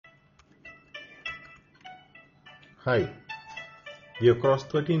Hi, we have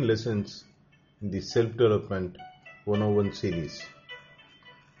crossed 13 lessons in the Self Development 101 series.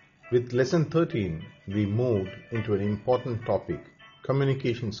 With lesson 13, we moved into an important topic,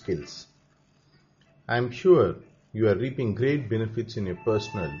 communication skills. I am sure you are reaping great benefits in your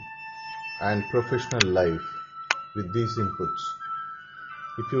personal and professional life with these inputs.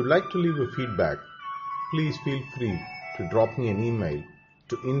 If you would like to leave a feedback, please feel free to drop me an email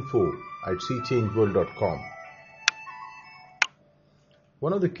to info@seechangeworld.com.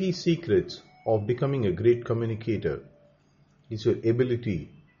 One of the key secrets of becoming a great communicator is your ability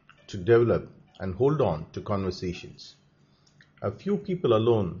to develop and hold on to conversations. A few people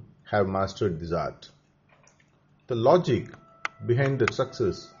alone have mastered this art. The logic behind their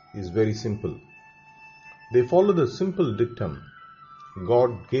success is very simple. They follow the simple dictum,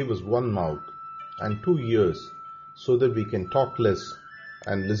 God gave us one mouth and 2 ears so that we can talk less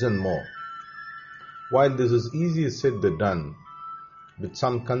and listen more. While this is easier said than done, with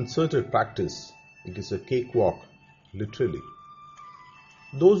some concerted practice, it is a cakewalk, literally.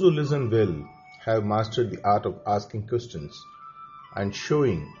 Those who listen well have mastered the art of asking questions and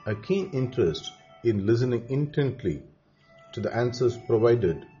showing a keen interest in listening intently to the answers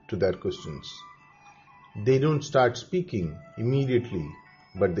provided to their questions. They don't start speaking immediately,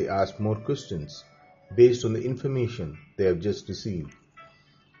 but they ask more questions based on the information they have just received.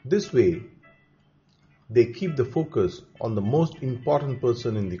 This way, they keep the focus on the most important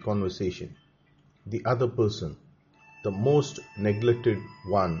person in the conversation, the other person, the most neglected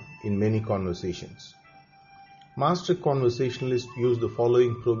one in many conversations. Master conversationalists use the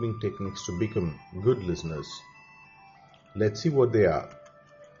following probing techniques to become good listeners. Let's see what they are.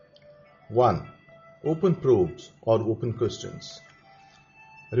 1. Open probes or open questions.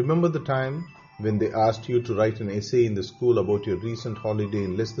 Remember the time when they asked you to write an essay in the school about your recent holiday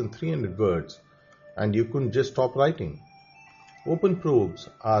in less than 300 words and you couldn't just stop writing? Open probes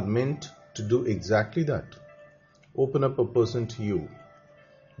are meant to do exactly that. Open up a person to you.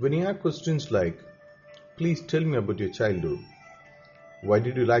 When you have questions like, please tell me about your childhood. Why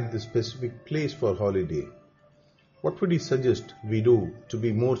did you like this specific place for holiday? What would you suggest we do to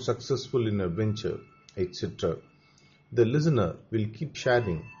be more successful in a venture, etc.? The listener will keep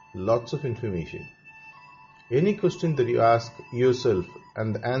sharing lots of information. Any question that you ask yourself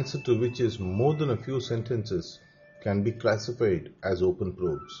and the answer to which is more than a few sentences can be classified as open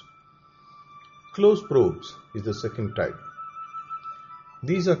probes. Closed probes is the second type.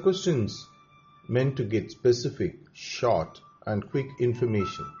 These are questions meant to get specific, short, and quick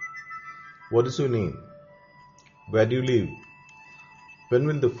information. What is your name? Where do you live? When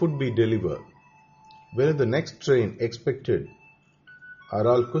will the food be delivered? When is the next train expected? Are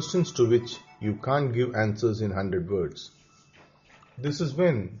all questions to which you can't give answers in 100 words. This is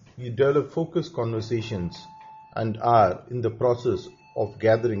when you develop focused conversations and are in the process of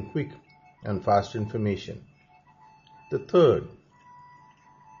gathering quick and fast information. The third,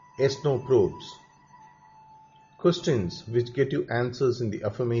 yes/no probes. Questions which get you answers in the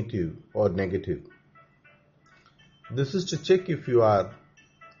affirmative or negative. This is to check if you are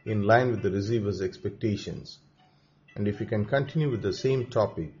in line with the receiver's expectations and if you can continue with the same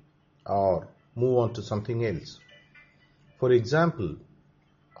topic or move on to something else. For example,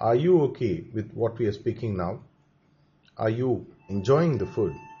 are you okay with what we are speaking now? Are you enjoying the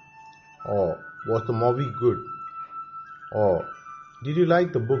food? Or was the movie good? Or did you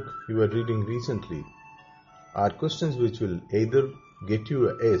like the book you were reading recently? Are questions which will either get you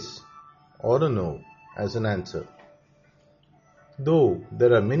a yes or a no as an answer. Though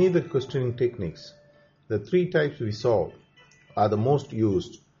there are many other questioning techniques, the three types we saw are the most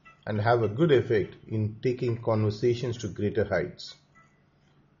used and have a good effect in taking conversations to greater heights.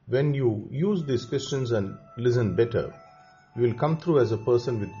 When you use these questions and listen better, you will come through as a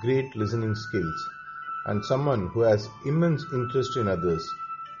person with great listening skills and someone who has immense interest in others,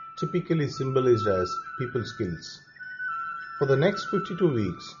 typically symbolized as people skills. For the next 52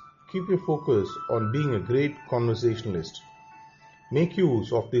 weeks, keep your focus on being a great conversationalist. Make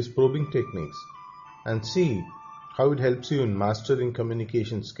use of these probing techniques and see how it helps you in mastering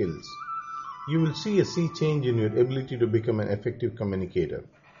communication skills. You will see a sea change in your ability to become an effective communicator.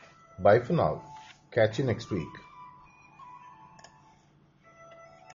 Bye for now. Catch you next week.